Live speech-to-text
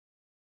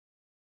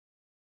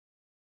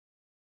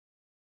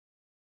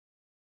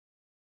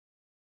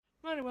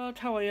Morning world,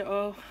 how are you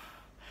all?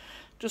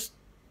 Just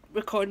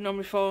recording on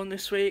my phone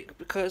this week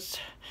because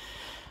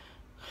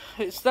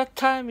it's that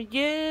time of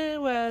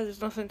year where there's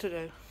nothing to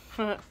do.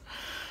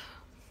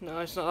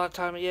 No, it's not that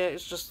time of year,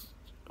 it's just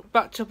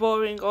back to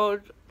boring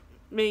old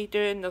me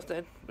doing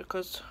nothing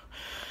because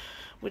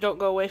we don't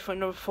go away for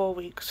another 4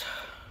 weeks.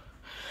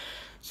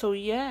 So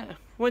yeah,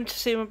 went to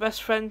see my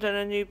best friend and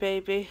a new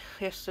baby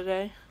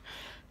yesterday.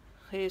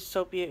 He is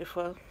so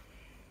beautiful.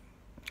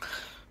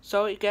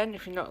 So again,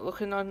 if you're not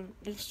looking on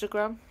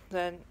Instagram,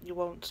 then you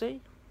won't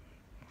see.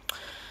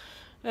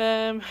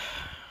 It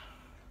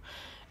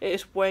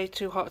is way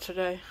too hot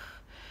today.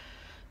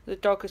 The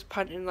dog is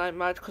panting like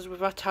mad because we've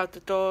had to have the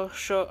door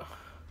shut.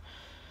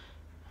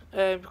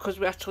 Because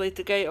we had to leave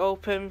the gate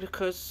open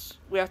because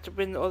we had to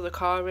bring the other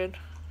car in.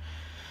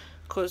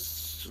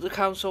 Because the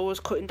council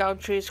was cutting down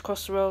trees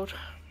across the road.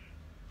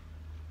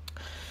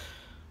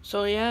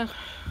 So yeah,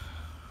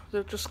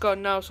 they've just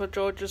gone now, so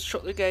George just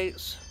shut the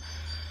gates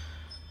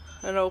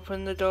and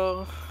opened the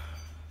door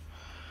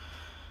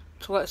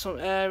to let some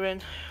air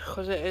in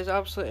because it is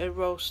absolutely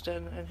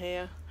roasting in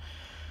here.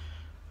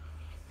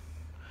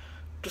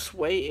 Just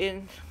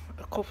waiting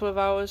a couple of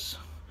hours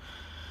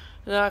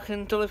and then I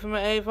can deliver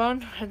my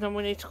Avon, and then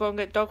we need to go and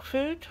get dog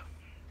food.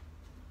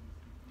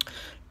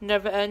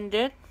 Never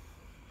ending.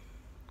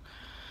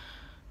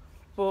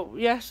 But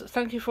yes,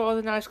 thank you for all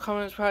the nice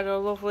comments. We had a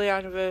lovely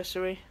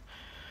anniversary.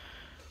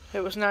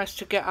 It was nice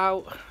to get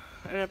out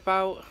and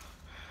about.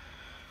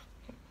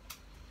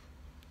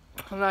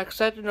 And like I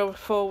said, another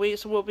 4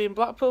 weeks and we'll be in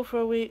Blackpool for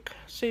a week,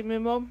 see my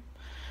mum.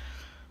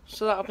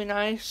 So that'll be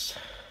nice.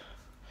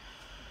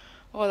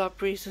 Oh, that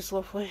breeze is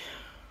lovely.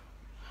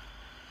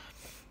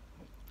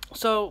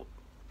 So,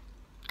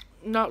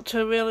 not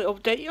to really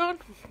update you on,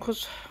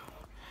 because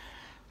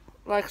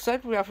like I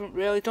said, we haven't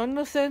really done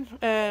nothing.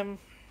 My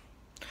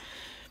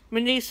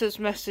niece has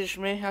messaged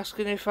me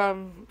asking if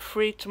I'm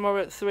free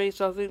tomorrow at 3,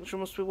 so I think she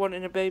must be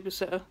wanting a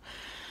babysitter.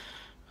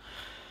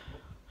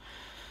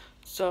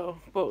 So,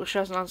 but she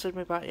hasn't answered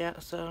me back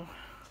yet, so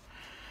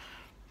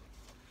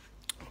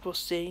we'll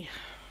see.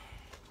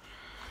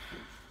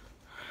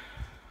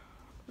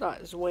 That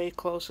is way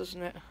close,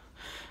 isn't it?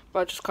 But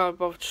I just can't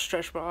bother to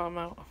stretch my arm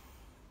out.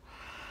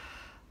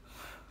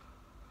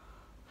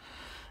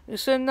 You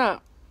seen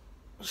that?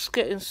 It's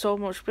getting so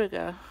much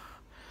bigger.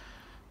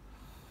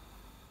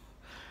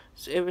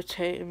 It's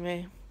irritating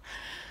me.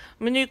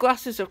 My new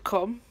glasses have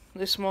come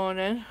this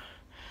morning,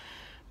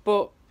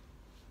 but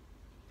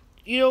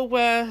you know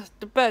where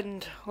the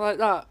bend like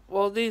that?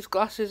 Well, these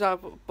glasses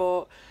I've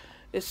bought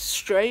is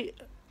straight,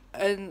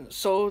 and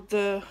so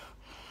the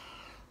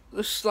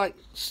like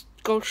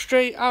go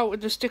straight out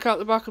and just stick out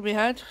the back of my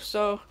head.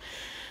 So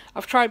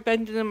I've tried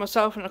bending them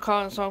myself and I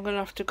can't, so I'm gonna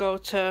have to go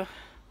to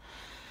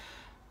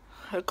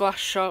a glass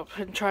shop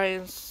and try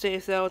and see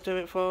if they'll do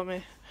it for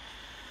me,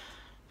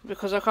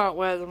 because I can't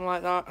wear them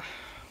like that.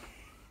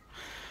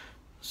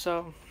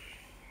 So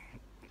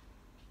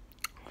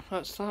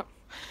that's that.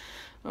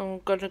 I'm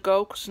gonna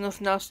go because there's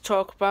nothing else to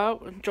talk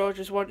about, and George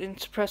is wanting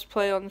to press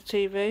play on the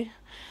TV.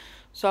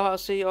 So I'll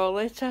see you all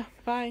later.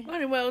 Bye.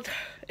 Morning world,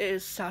 it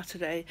is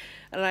Saturday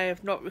and I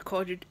have not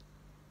recorded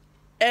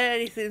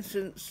anything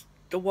since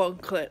the one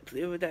clip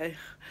the other day.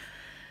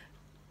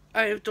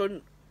 I have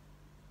done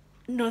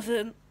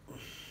nothing.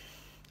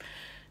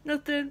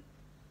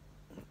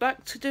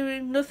 Back to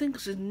doing nothing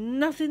because there's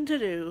nothing to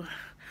do.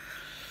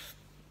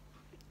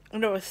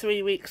 Another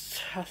 3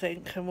 weeks I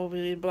think and we'll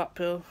be in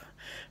Blackpool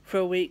for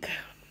a week.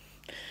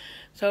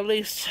 So at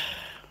least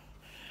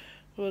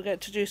we'll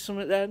get to do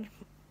something then.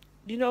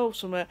 You know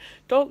something,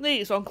 don't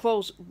these on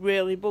clothes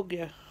really bug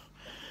you?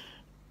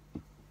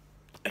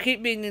 I keep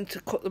meaning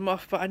to cut them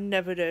off but I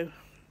never do.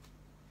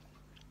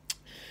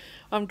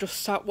 I'm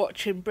just sat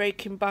watching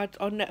Breaking Bad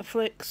on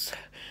Netflix.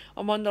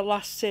 I'm on the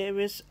last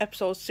series,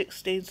 episode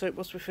 16, so it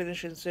must be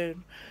finishing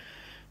soon.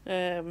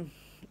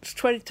 It's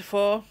 20 to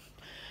 4.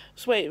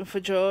 Just waiting for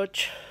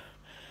George.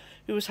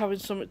 He was having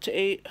something to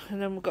eat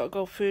and then we've got to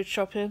go food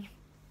shopping.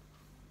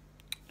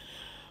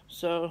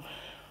 So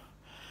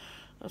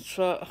that's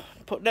what.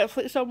 Put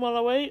Netflix on while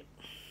I wait.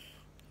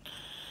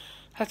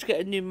 Had to get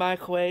a new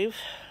microwave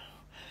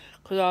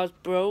because ours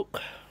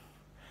broke.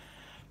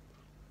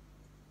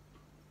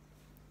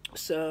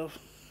 So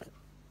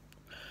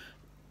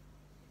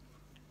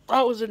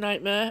that was a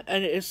nightmare,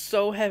 and it is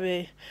so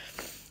heavy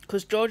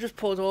because George has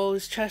pulled all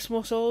his chest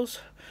muscles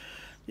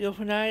the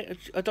other night.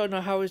 I don't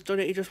know how he's done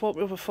it. He just woke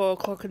me up at 4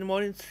 o'clock in the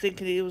morning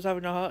thinking he was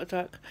having a heart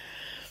attack.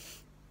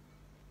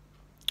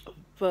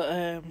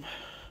 But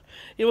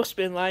he must have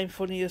been lying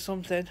funny or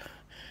something.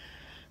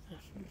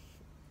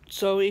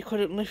 So he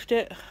couldn't lift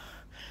it.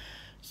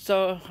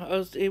 So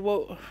he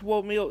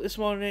woke me up this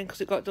morning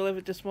because it got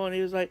delivered this morning.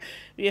 He was like,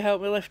 "Will you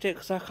help me lift it?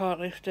 Because I can't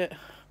lift it."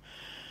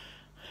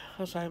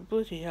 I was like,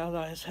 bloody hell,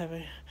 that is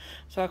heavy.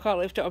 So I can't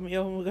lift it on my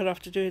own. We're going to have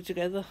to do it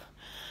together.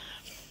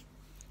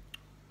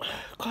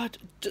 God,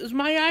 does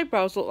my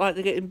eyebrows look like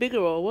they're getting bigger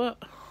or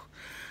what?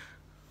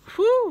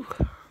 Whew,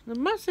 they're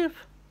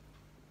massive.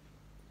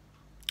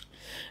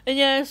 And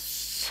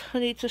yes, I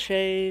need to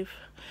shave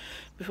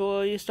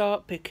before you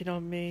start picking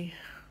on me.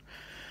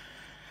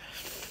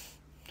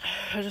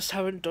 I just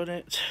haven't done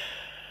it.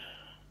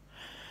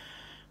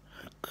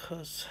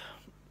 Because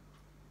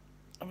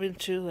I've been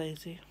too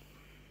lazy.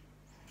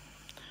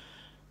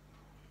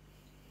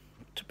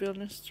 To be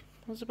honest,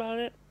 that's about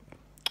it.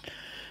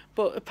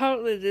 But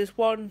apparently there's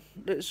one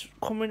that's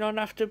coming on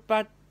after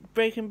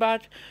Breaking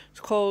Bad. It's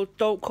called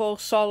Don't Call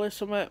Saul or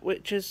something,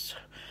 which is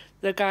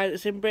the guy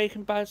that's in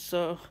Breaking Bad,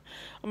 so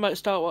I might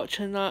start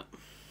watching that.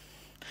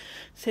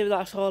 See what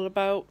that's all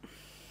about.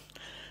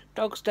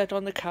 Dog's dead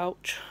on the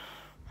couch.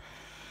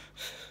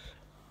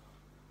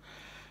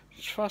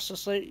 Just fast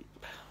asleep.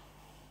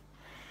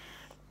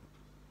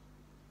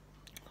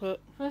 But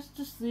fast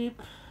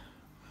asleep.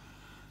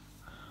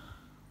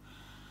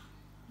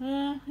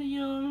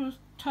 You're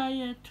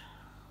tired.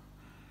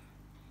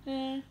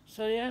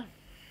 So yeah.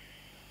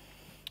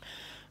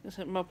 I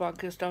think my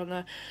bag is down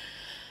there.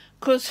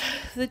 Because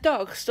the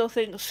dog still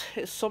thinks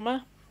it's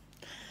summer.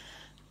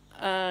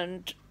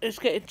 And it's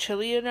getting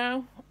chillier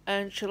now.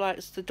 And she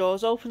likes the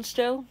doors open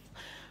still.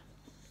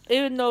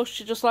 Even though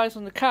she just lies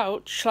on the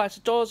couch, she likes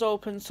the doors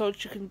open so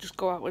she can just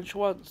go out when she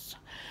wants.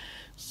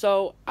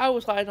 So I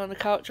was lying on the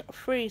couch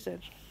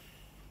freezing.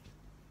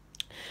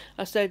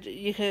 I said,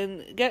 you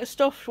can get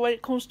stuff when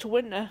it comes to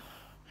winter.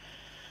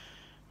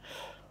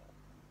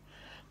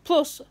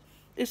 Plus,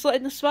 it's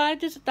letting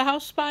the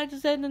house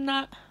spiders in and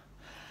that.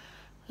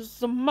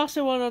 There's a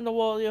massive one on the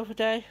wall the other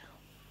day.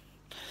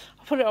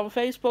 I put it on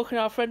Facebook and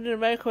our friend in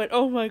America went,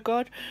 oh my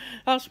god,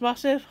 that's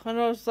massive. And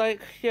I was like,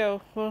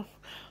 yo, well,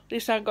 at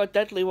least I ain't got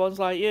deadly ones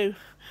like you.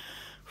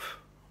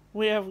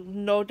 We have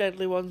no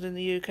deadly ones in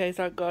the UK,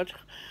 thank God.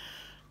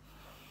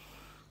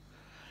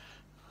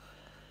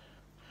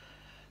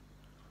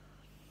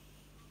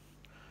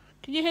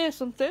 Can you hear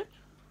something?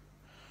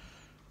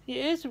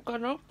 Your ears have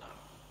gone up.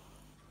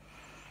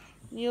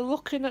 You're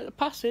looking at the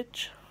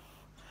passage.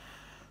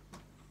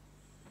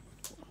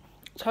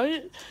 Tell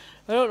you,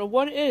 I don't know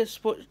what it is,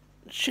 but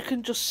she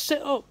can just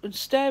sit up and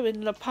stare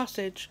in the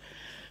passage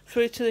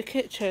through to the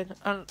kitchen,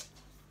 and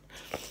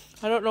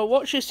I don't know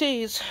what she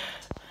sees,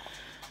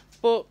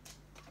 but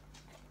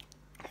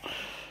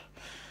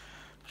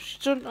she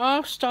doesn't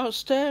half start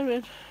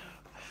staring.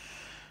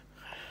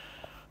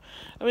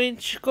 I mean,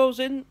 she goes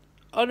in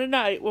on a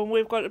night when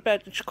we've gone to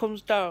bed and she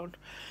comes down.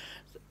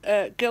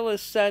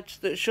 Gillis said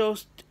that she'll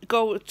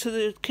go to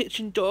the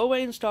kitchen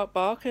doorway and start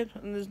barking,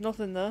 and there's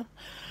nothing there.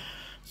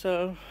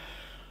 So,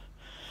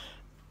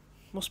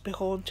 must be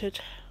haunted.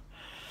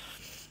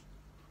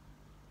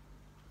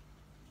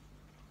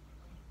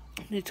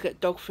 Need to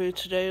get dog food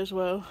today as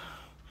well.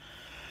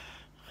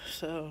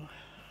 So,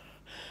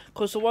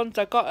 because the ones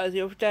I got her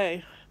the other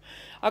day,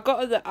 I got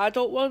her the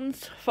adult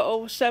ones for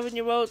over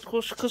 7-year-olds,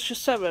 because she's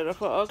 7, I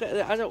thought I'll get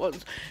the adult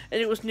ones,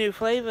 and it was new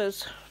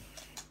flavours.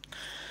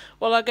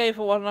 Well, I gave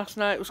her one last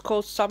night, it was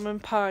called salmon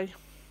pie.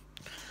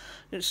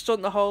 It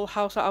stunned the whole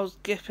house. I was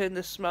gipping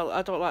the smell.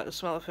 I don't like the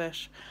smell of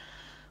fish.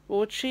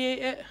 Would she eat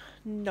it?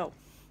 No.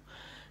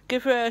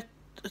 Give her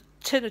a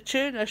tin of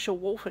tuna, she'll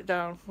wolf it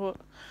down. But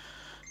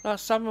that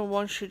salmon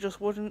one, she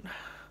just wouldn't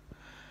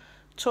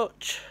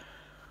touch.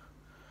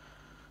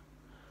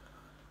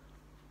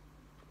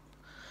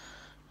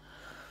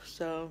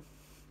 So,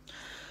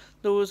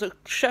 there was a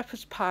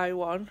shepherd's pie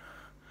one.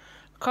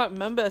 I can't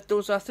remember. I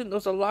think there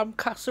was a lamb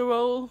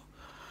casserole.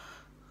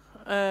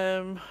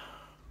 I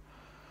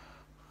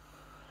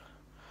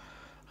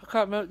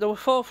can't remember. There were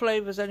 4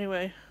 flavours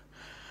anyway.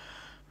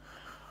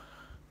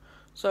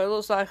 So it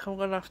looks like I'm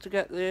going to have to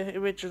get the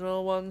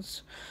original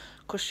ones,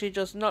 because she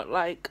does not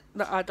like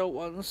the adult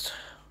ones.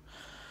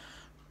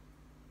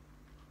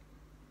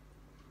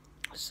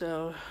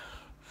 So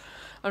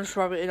I'm just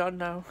rabbiting on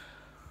now.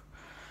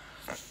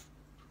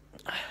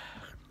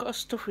 Got a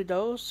stuffy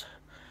nose.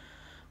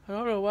 I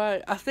don't know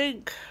why. I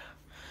think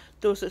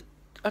there was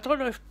I don't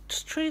know if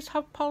trees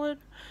have pollen.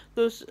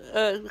 There's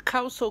the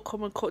council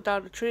come and cut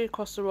down a tree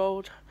across the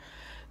road,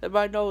 and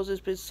my nose has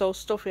been so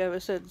stuffy ever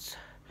since.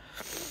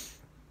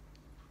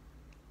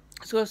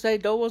 I was going to say,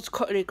 no one's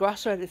cut any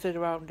grass or anything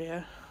around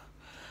here,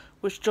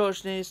 which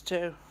George needs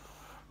to.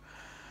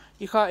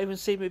 You can't even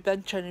see my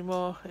bench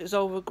anymore. It's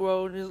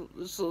overgrown. It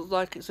looks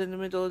like it's in the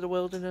middle of the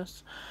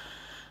wilderness.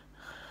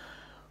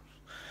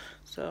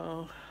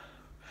 So,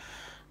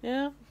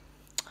 yeah,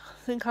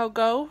 I think I'll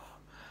go,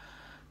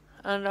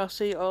 and I'll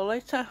see you all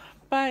later.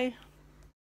 Bye.